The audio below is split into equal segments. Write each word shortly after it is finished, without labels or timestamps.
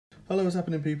Hello, what's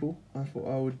happening, people? I thought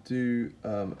I would do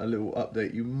a little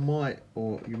update. You may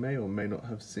or may not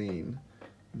have seen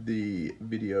the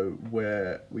video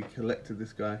where we collected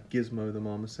this guy, Gizmo the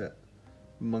marmoset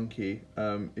monkey.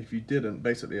 If you didn't,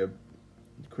 basically a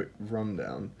quick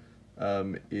rundown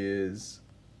is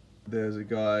there's a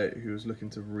guy who was looking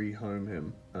to rehome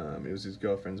him. It was his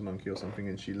girlfriend's monkey or something,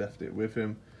 and she left it with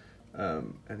him,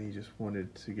 and he just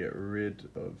wanted to get rid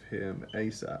of him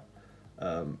ASAP.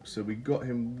 So we got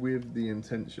him with the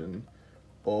intention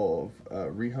of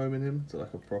rehoming him to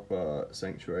like a proper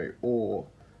sanctuary, or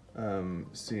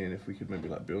seeing if we could maybe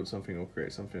like build something or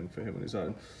create something for him on his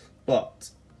own. But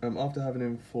after having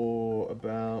him for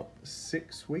about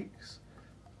 6 weeks,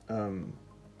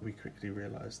 we quickly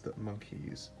realised that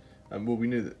monkeys, well, we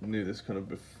knew this kind of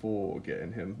before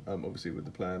getting him, obviously with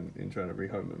the plan in trying to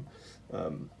rehome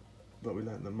him, but we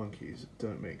learned that monkeys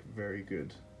don't make very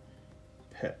good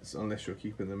pets unless you're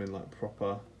keeping them in like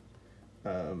proper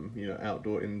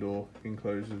outdoor, indoor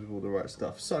enclosures with all the right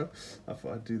stuff. So I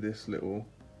thought I'd do this little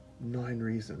 9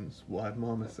 reasons why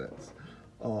marmosets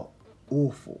are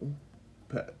awful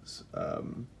pets.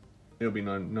 It'll be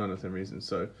nine or 10 reasons.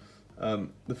 So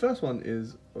the first one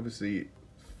is obviously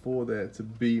for there to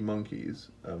be monkeys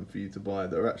for you to buy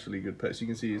that are actually good pets. You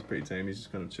can see he's pretty tame. He's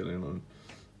just kind of chilling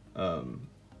on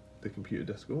the computer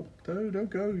desk. Oh, don't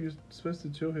go, you're supposed to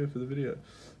chill here for the video.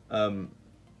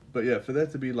 But yeah, for there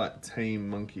to be like tame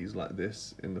monkeys like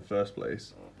this in the first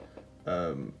place,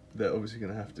 they're obviously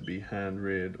going to have to be hand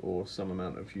reared or some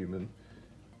amount of human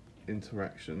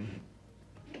interaction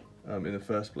in the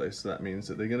first place. So that means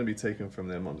that they're going to be taken from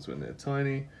their moms when they're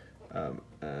tiny,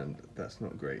 and that's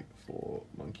not great for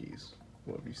monkeys.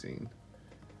 What have you seen?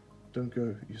 Don't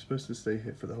go, you're supposed to stay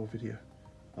here for the whole video,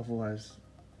 otherwise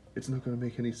it's not going to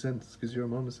make any sense because you're a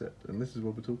marmoset and this is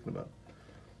what we're talking about.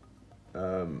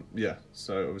 Yeah,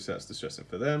 so obviously that's distressing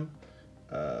for them,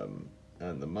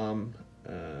 and the mum,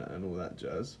 and all that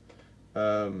jazz.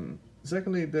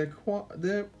 Secondly,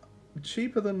 they're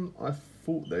cheaper than I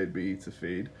thought they'd be to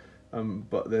feed,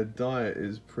 but their diet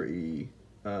is pretty,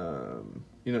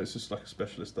 it's just like a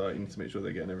specialist diet. You need to make sure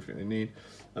they're getting everything they need,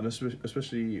 and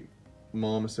especially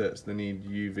marmosets, they need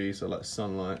UV, so like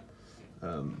sunlight.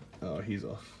 Oh, he's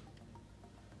off.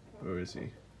 Where is he?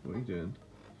 What are you doing?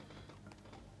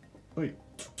 Wait.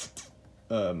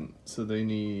 So they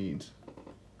need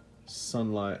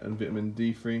sunlight and vitamin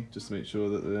D3 just to make sure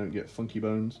that they don't get funky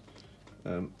bones.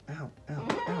 Ow, ow,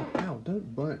 ow, ow,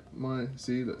 don't bite my,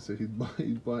 see, look, so he's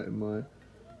biting my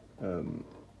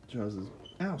trousers.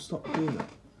 Ow, stop doing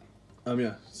that.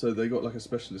 Yeah, so they got like a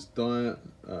specialist diet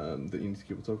that you need to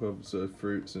keep on top of, so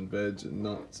fruits and veg and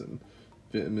nuts and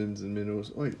vitamins and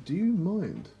minerals. Wait, do you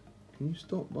mind? Can you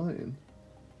stop biting?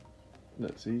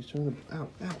 Look, see, he's trying to, ow,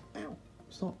 ow, ow,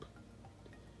 stop.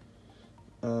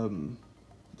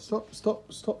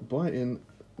 Stop biting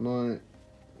my,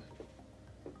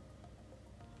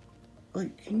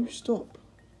 wait, can you stop?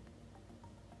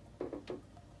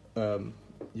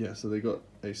 Yeah, so they got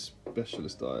a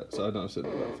specialist diet, so I know I've said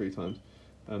it about 3 times,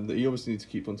 that you obviously need to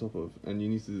keep on top of, and you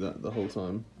need to do that the whole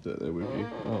time that they're with you.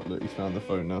 Oh, look, he's found the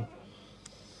phone now.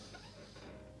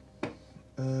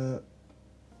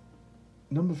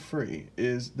 Number 3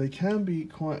 is they can be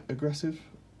quite aggressive.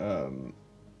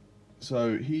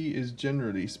 So he is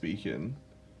generally speaking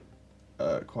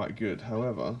quite good.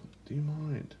 However, do you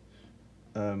mind?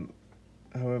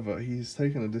 However, he's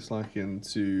taken a disliking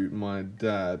to my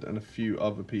dad and a few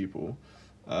other people,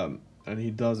 and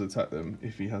he does attack them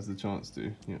if he has the chance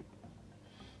to. Yeah.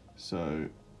 So,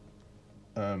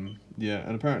 yeah,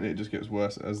 and apparently it just gets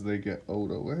worse as they get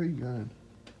older. Where are you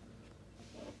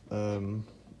going?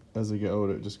 As they get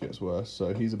older, it just gets worse.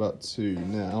 So he's about 2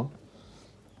 now.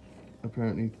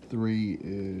 Apparently 3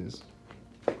 is,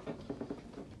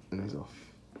 and he's off.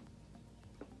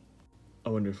 I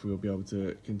wonder if we'll be able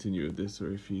to continue with this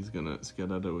or if he's gonna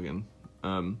skedaddle again.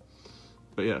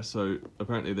 But yeah, so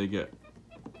apparently they get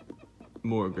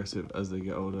more aggressive as they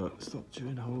get older. Stop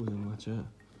chewing holes in my chair.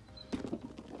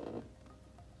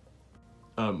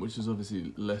 Which is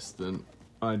obviously less than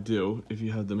ideal if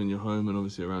you had them in your home and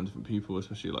obviously around different people,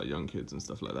 especially like young kids and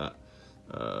stuff like that.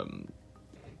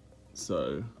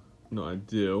 So not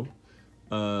ideal.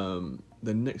 The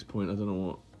next point, I don't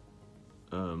know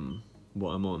what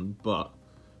I'm on, but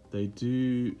they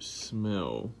do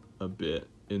smell a bit,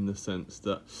 in the sense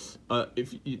that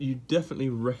if you definitely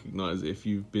recognize it if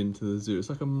you've been to the zoo. It's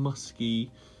like a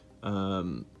musky,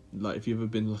 like if you've ever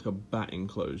been to like a bat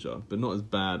enclosure, but not as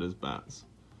bad as bats,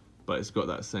 but it's got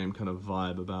that same kind of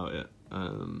vibe about it.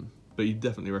 But you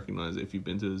definitely recognize it if you've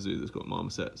been to a zoo that's got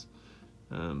marmosets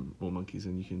or monkeys,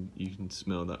 and you can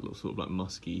smell that little sort of like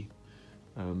musky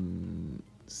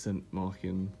scent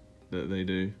marking that they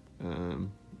do.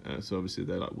 So obviously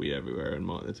they're like wee everywhere and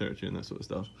mark their territory and that sort of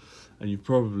stuff. And you've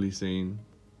probably seen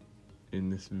in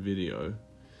this video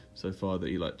so far that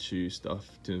he like chews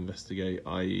stuff to investigate,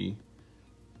 i.e.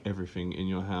 everything in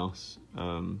your house.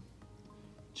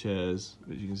 Chairs,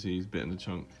 which you can see he's bitten a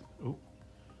chunk. Oh,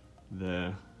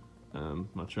 there.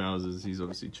 My trousers, he's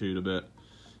obviously chewed a bit.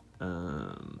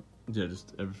 Yeah,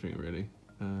 just everything really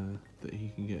that he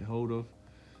can get hold of.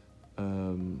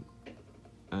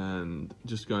 And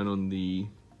just going on the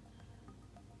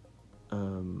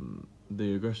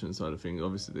aggression side of things,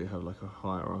 obviously they have like a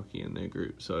hierarchy in their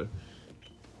group, so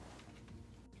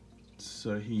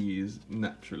he is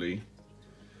naturally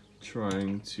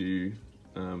trying to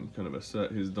kind of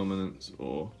assert his dominance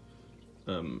or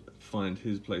find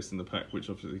his place in the pack, which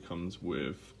obviously comes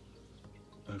with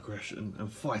aggression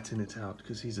and fighting it out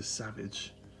because he's a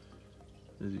savage,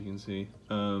 as you can see.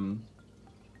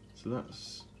 So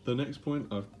that's the next point.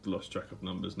 I've lost track of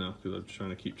numbers now because I'm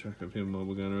trying to keep track of him while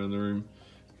we're going around the room.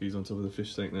 He's on top of the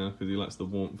fish tank now because he likes the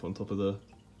warmth on top of the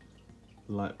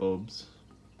light bulbs.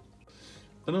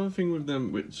 Another thing with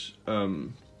them, which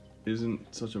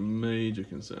isn't such a major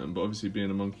concern, but obviously being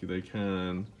a monkey, they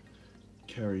can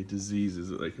carry diseases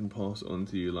that they can pass on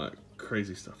to you, like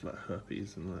crazy stuff like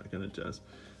herpes and that kind of jazz.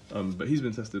 But he's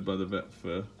been tested by the vet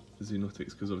for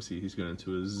zoonotics because obviously he's going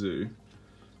to a zoo,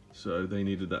 so they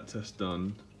needed that test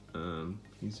done.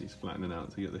 He's flattening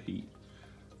out to get the heat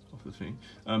off the thing.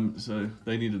 So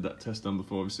they needed that test done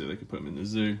before obviously they could put him in the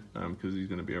zoo, because he's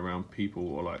going to be around people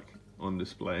or like on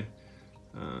display,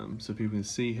 so people can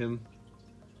see him.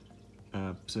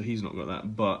 So he's not got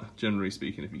that, but generally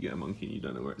speaking, if you get a monkey and you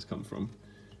don't know where it's come from,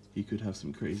 he could have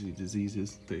some crazy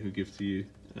diseases that he could give to you,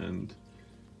 and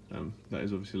that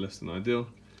is obviously less than ideal.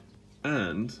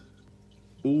 And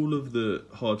all of the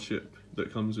hardship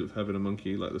that comes with having a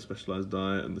monkey, like the specialised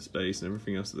diet and the space and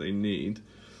everything else that they need,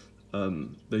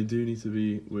 they do need to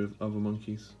be with other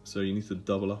monkeys, so you need to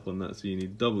double up on that. So you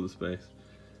need double the space,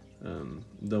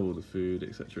 double the food,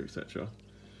 etc, etc,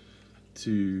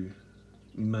 to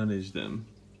manage them.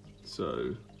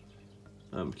 So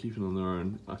keeping on their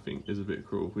own, I think, is a bit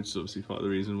cruel, which is obviously part of the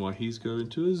reason why he's going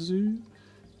to a zoo,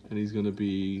 and he's going to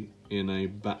be in a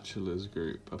bachelor's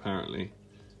group apparently.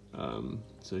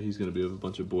 So he's going to be with a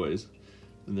bunch of boys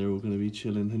and they're all going to be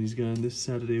chilling, and he's going this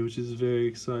Saturday, which is very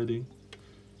exciting.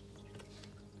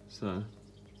 So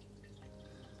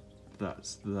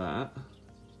that's that.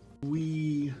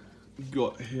 We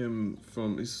got him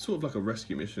from, it's sort of like a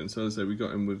rescue mission, so as I say, we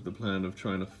got him with the plan of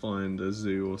trying to find a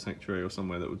zoo or sanctuary or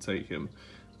somewhere that would take him.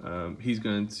 He's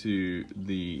going to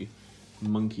the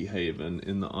Monkey Haven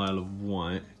in the Isle of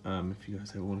Wight, if you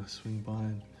guys ever want to swing by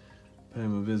and pay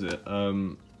him a visit.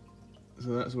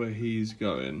 So that's where he's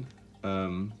going.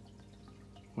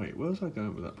 Wait, where was I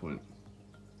going with that point?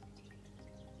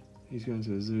 He's going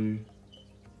to a zoo.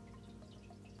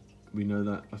 We know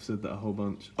that, I've said that a whole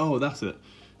bunch. Oh, that's it.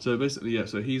 So basically, yeah,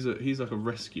 so he's like a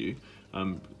rescue,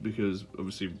 because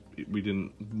obviously we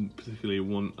didn't particularly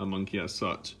want a monkey as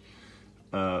such.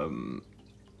 But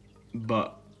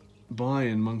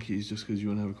buying monkeys just because you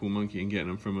want to have a cool monkey and getting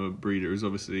them from a breeder is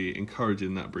obviously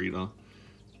encouraging that breeder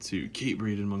to keep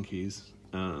breeding monkeys,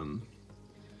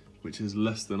 which is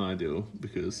less than ideal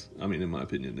because, I mean, in my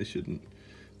opinion, they shouldn't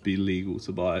be legal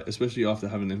to buy, especially after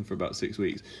having them for about 6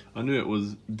 weeks. I knew it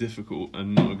was difficult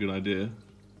and not a good idea,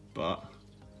 but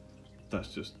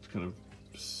that's just kind of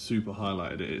super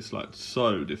highlighted it. It's like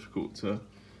so difficult to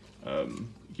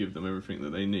give them everything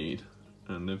that they need,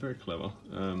 and they're very clever.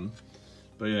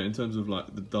 But yeah, in terms of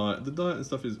like the diet and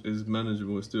stuff is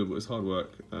manageable, it's doable, it's hard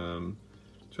work.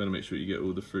 Trying to make sure you get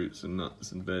all the fruits and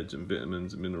nuts and veg and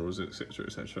vitamins and minerals, etc,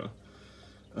 etc.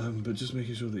 But just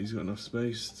making sure that he's got enough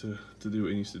space to do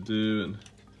what he needs to do,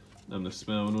 and the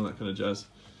smell and all that kind of jazz.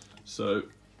 So,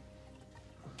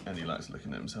 and he likes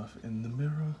looking at himself in the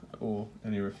mirror or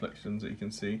any reflections that you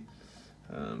can see,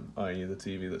 i.e. the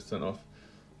TV that's turned off.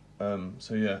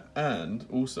 So yeah, and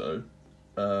also,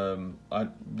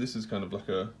 this is kind of like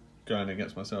a going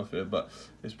against myself here, but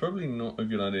it's probably not a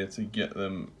good idea to get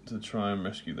them, to try and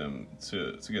rescue them,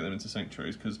 to get them into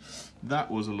sanctuaries, because that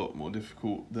was a lot more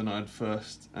difficult than I'd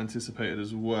first anticipated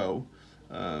as well.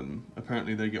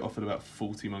 Apparently they get offered about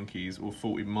 40 monkeys or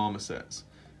 40 marmosets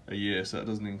a year, so that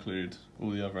doesn't include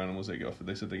all the other animals they get offered.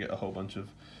 They said they get a whole bunch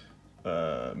of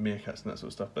meerkats and that sort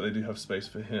of stuff, but they do have space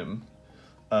for him.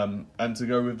 And to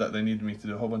go with that, they needed me to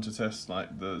do a whole bunch of tests,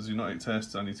 like the zoonotic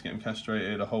tests. I need to get him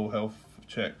castrated, a whole health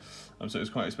check. So it was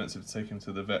quite expensive to take him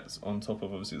to the vets, on top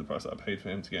of obviously the price that I paid for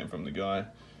him to get him from the guy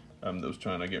that was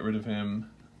trying to get rid of him.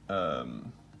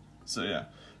 So yeah,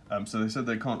 So they said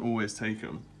they can't always take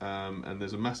them, and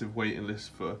there's a massive waiting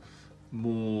list for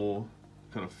more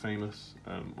kind of famous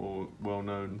or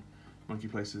well-known monkey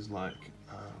places like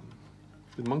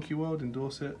the Monkey World in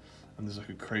Dorset, and there's like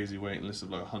a crazy waiting list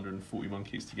of like 140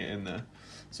 monkeys to get in there.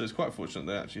 So it's quite fortunate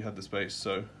they actually had the space.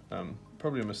 So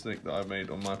probably a mistake that I made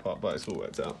on my part, but it's all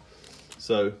worked out.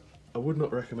 So I would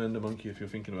not recommend a monkey if you're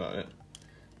thinking about it.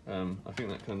 I think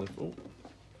that kind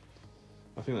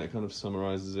of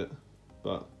summarizes it.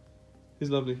 But he's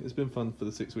lovely. It's been fun for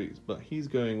the 6 weeks. But he's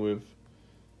going with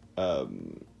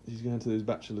he's going to his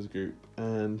bachelor's group,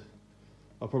 and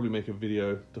I'll probably make a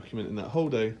video documenting that whole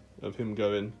day of him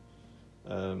going,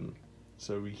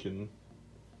 so we can,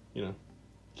 you know,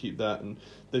 keep that. And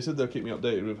they said they'll keep me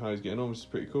updated with how he's getting on, which is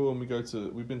pretty cool. And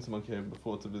we've been to Monkey Haven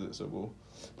before to visit, so we'll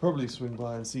probably swing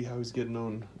by and see how he's getting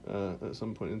on at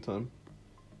some point in time.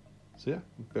 So yeah,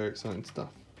 very exciting stuff.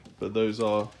 But those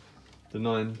are the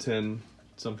 9, 10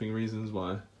 something reasons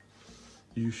why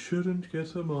you shouldn't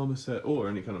get a marmoset or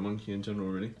any kind of monkey in general,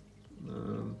 really.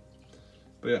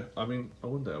 But yeah, I mean,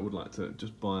 one day I would like to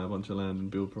just buy a bunch of land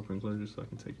and build proper enclosures so I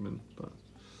can take them in. But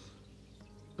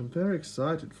I'm very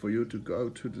excited for you to go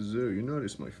to the zoo. You know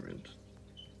this, my friend.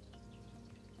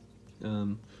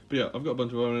 But yeah, I've got a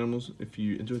bunch of other animals. If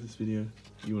you enjoyed this video,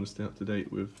 you want to stay up to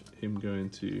date with him going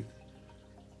to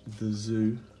the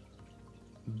zoo,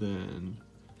 then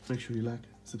make sure you like,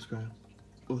 subscribe,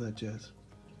 all that jazz.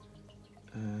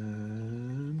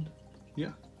 And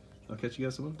yeah, I'll catch you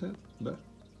guys some other time. Bye.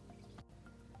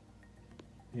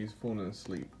 He's falling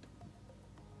asleep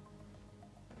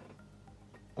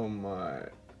on my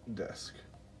desk.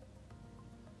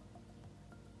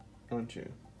 Aren't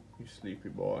you? You sleepy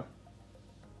boy.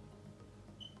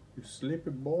 You sleepy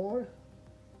boy?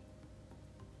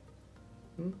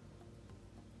 Hmm?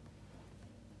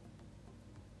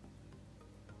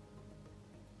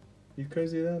 You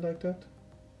crazy there like that?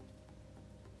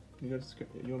 You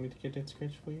want me to get that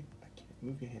scratch for you? I can't.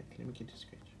 Move your hand. Let me get the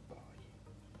scratch.